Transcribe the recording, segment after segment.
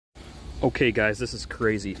Okay guys, this is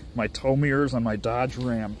crazy. My tow mirrors on my Dodge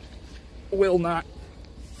Ram will not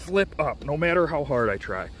flip up, no matter how hard I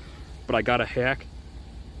try. But I got a hack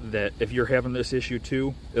that if you're having this issue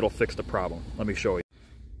too, it'll fix the problem. Let me show you.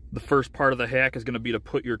 The first part of the hack is gonna be to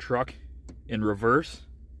put your truck in reverse.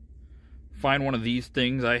 Find one of these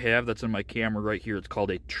things I have that's in my camera right here. It's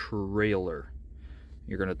called a trailer.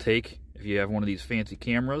 You're gonna take, if you have one of these fancy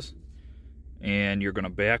cameras, and you're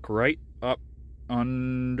gonna back right up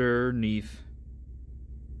underneath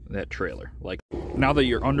that trailer. Like, now that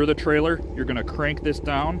you're under the trailer, you're gonna crank this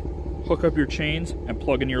down, hook up your chains, and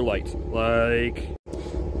plug in your lights. Like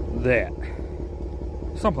that.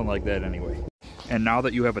 Something like that anyway. And now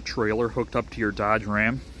that you have a trailer hooked up to your Dodge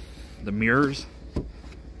Ram, the mirrors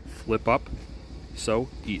flip up so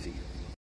easy.